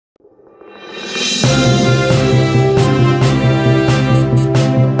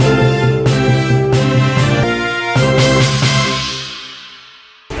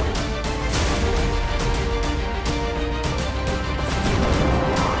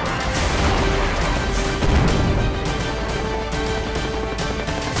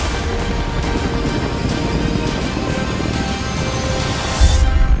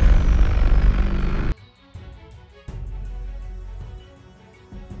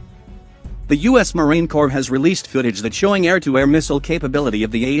The U.S. Marine Corps has released footage that showing air-to-air missile capability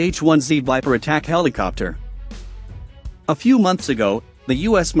of the AH-1Z Viper attack helicopter. A few months ago, the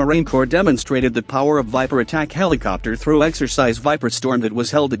U.S. Marine Corps demonstrated the power of Viper attack helicopter through exercise Viper Storm that was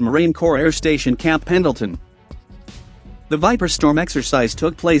held at Marine Corps Air Station Camp Pendleton. The Viper Storm exercise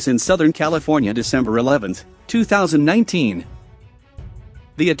took place in Southern California December 11, 2019.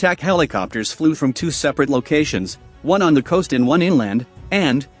 The attack helicopters flew from two separate locations, one on the coast and one inland,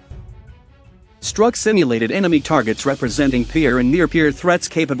 and struck simulated enemy targets representing peer and near-peer threats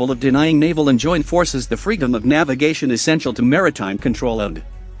capable of denying naval and joint forces the freedom of navigation essential to maritime control and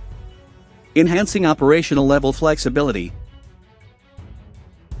enhancing operational level flexibility.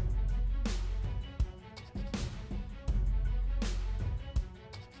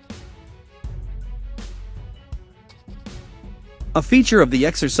 A feature of the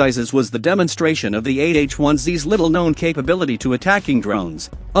exercises was the demonstration of the AH-1Z's little-known capability to attacking drones,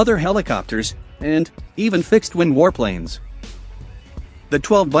 other helicopters, and even fixed-wing warplanes. The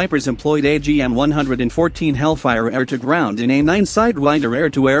 12 Vipers employed AGM-114 Hellfire air-to-ground and AIM-9 Sidewinder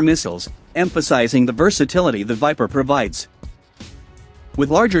air-to-air missiles, emphasizing the versatility the Viper provides. With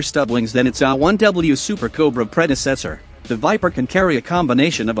larger stubwings than its AH-1W Super Cobra predecessor, the Viper can carry a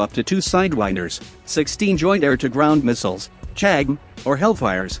combination of up to 2 Sidewinders, 16 joint air-to-ground missiles, CHAG, or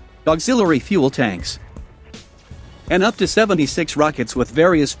Hellfires, auxiliary fuel tanks, and up to 76 rockets with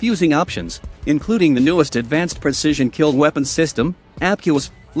various fusing options, including the newest Advanced Precision Kill Weapons System, APQS,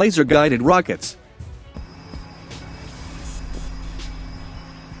 laser-guided rockets.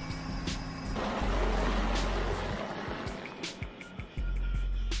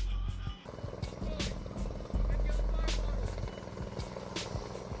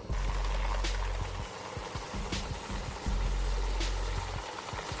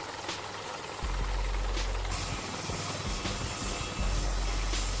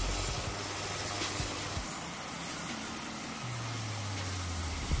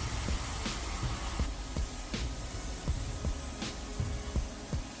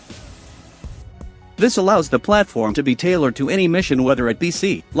 This allows the platform to be tailored to any mission, whether it be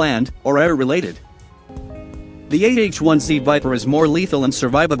sea, land, or air-related. The AH-1Z Viper is more lethal and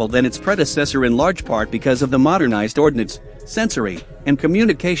survivable than its predecessor in large part because of the modernized ordnance, sensory, and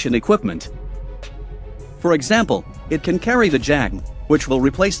communication equipment. For example, it can carry the JAG, which will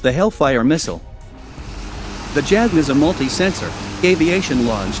replace the Hellfire missile. The JAG is a multi-sensor,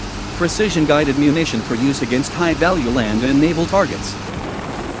 aviation-launched, precision-guided munition for use against high-value land and naval targets.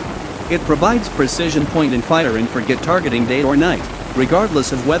 It provides precision point and fire and forget targeting day or night,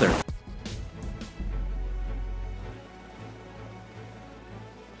 regardless of weather.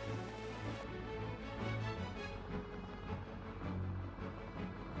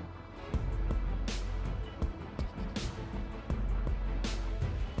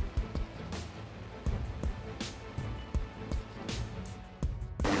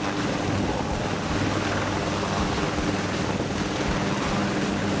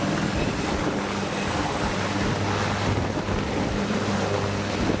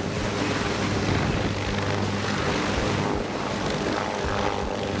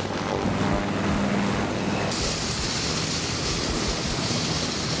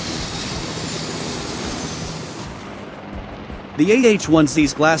 The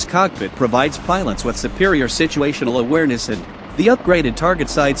AH-1Z's glass cockpit provides pilots with superior situational awareness, and the upgraded target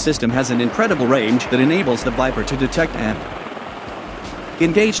sight system has an incredible range that enables the Viper to detect and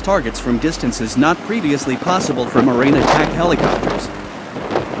engage targets from distances not previously possible for marine attack helicopters.